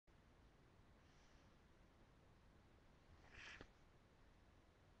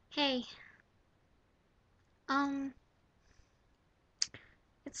Hey, um,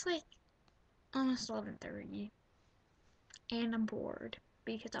 it's like almost 11:30 and I'm bored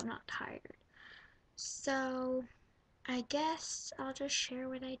because I'm not tired. So, I guess I'll just share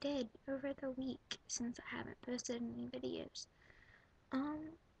what I did over the week since I haven't posted any videos. Um,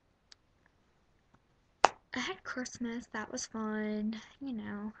 I had Christmas, that was fun,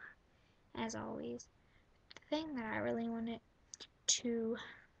 as always. The thing that I really wanted to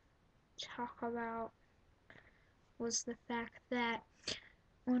talk about was the fact that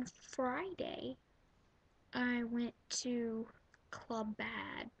on Friday I went to Club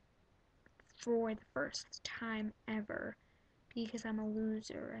Bad for the first time ever because I'm a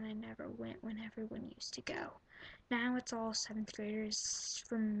loser and I never went when everyone used to go. Now it's all seventh graders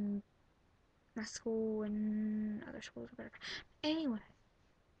from my school and other schools or whatever. Anyway,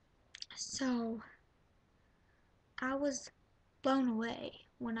 so I was blown away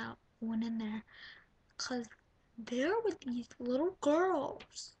when I went in there because there were these little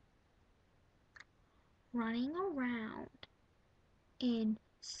girls running around in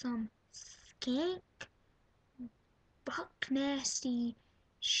some skank, buck nasty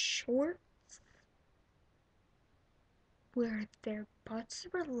shorts where their butts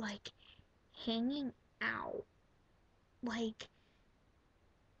were like hanging out. Like,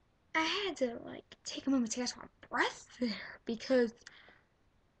 I had to like take a moment to catch my breath there because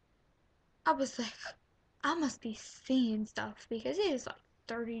I was like, I must be seeing stuff because it is like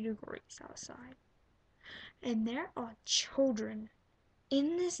 30 degrees outside. And there are children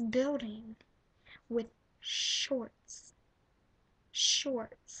in this building with shorts.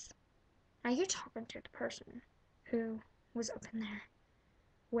 Shorts. Now you're talking to the person who was up in there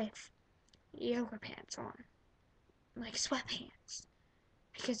with yoga pants on, like sweatpants,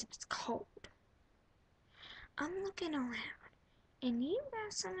 because it was cold. I'm looking around, and you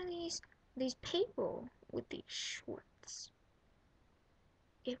got some of these people with these shorts.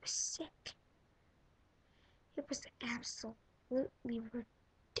 It was sick. It was absolutely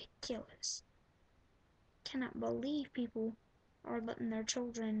ridiculous. Cannot believe people are letting their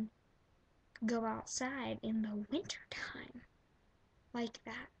children go outside in the winter time like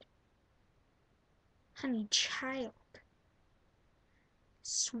that. Honey, child,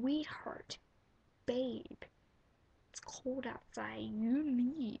 sweetheart, babe, it's cold outside. You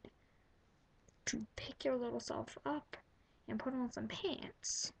need to pick your little self up and put on some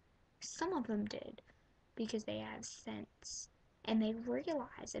pants. Some of them did because they had sense and they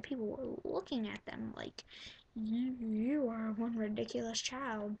realized that people were looking at them like, you are one ridiculous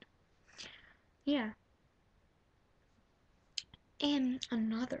child. Yeah. And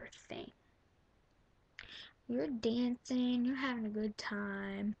another thing, you're dancing, you're having a good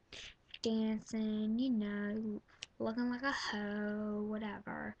time, dancing, looking like a hoe,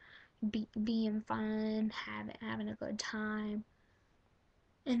 whatever, being fun, having a good time.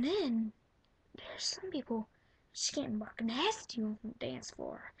 And then there's some people just getting buck nasty on the dance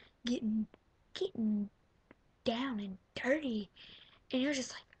floor, getting down and dirty, and you're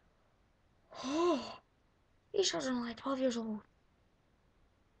just like, oh, these children are like 12 years old.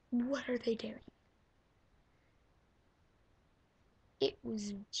 What are they doing? It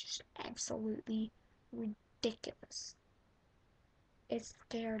was just absolutely ridiculous. It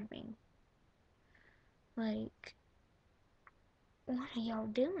scared me. Like, what are y'all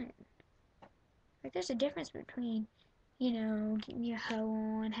doing? Like, there's a difference between, getting your hoe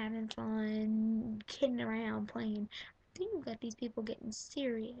on, having fun, kidding around, playing. Then you got these people getting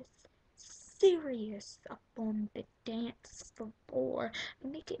serious up on the dance floor,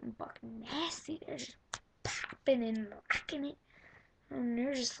 and they're getting buck nasty. They're just popping and rocking it, and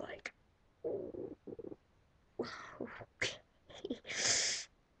they're just like, oh, okay,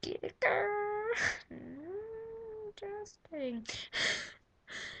 get it, girl. Just kidding.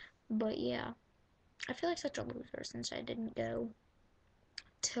 But yeah, I feel like such a loser since I didn't go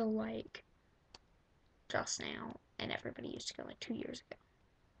till like just now, and everybody used to go like 2 years ago,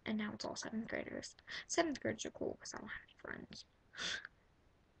 and now it's all seventh graders. Seventh graders are cool because I don't have any friends.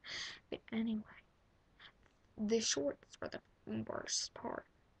 But anyway, the shorts were the worst part.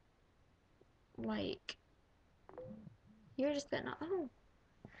 Like, you're just sitting, oh,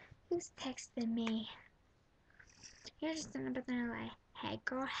 who's texting me? You're just sitting up there like, hey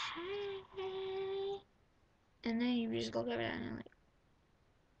girl, hey. And then you just look over and you're like,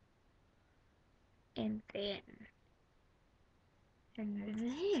 and then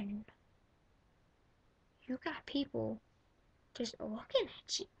you got people just looking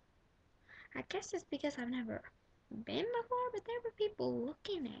at you. I guess it's because I've never been before, but there were people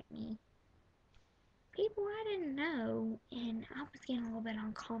looking at me. people I didn't know, and I was getting a little bit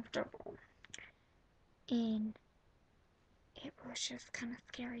uncomfortable. And it was just kind of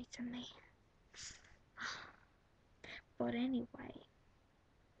scary to me. But anyway,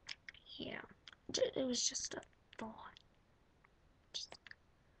 yeah, it was just a thought.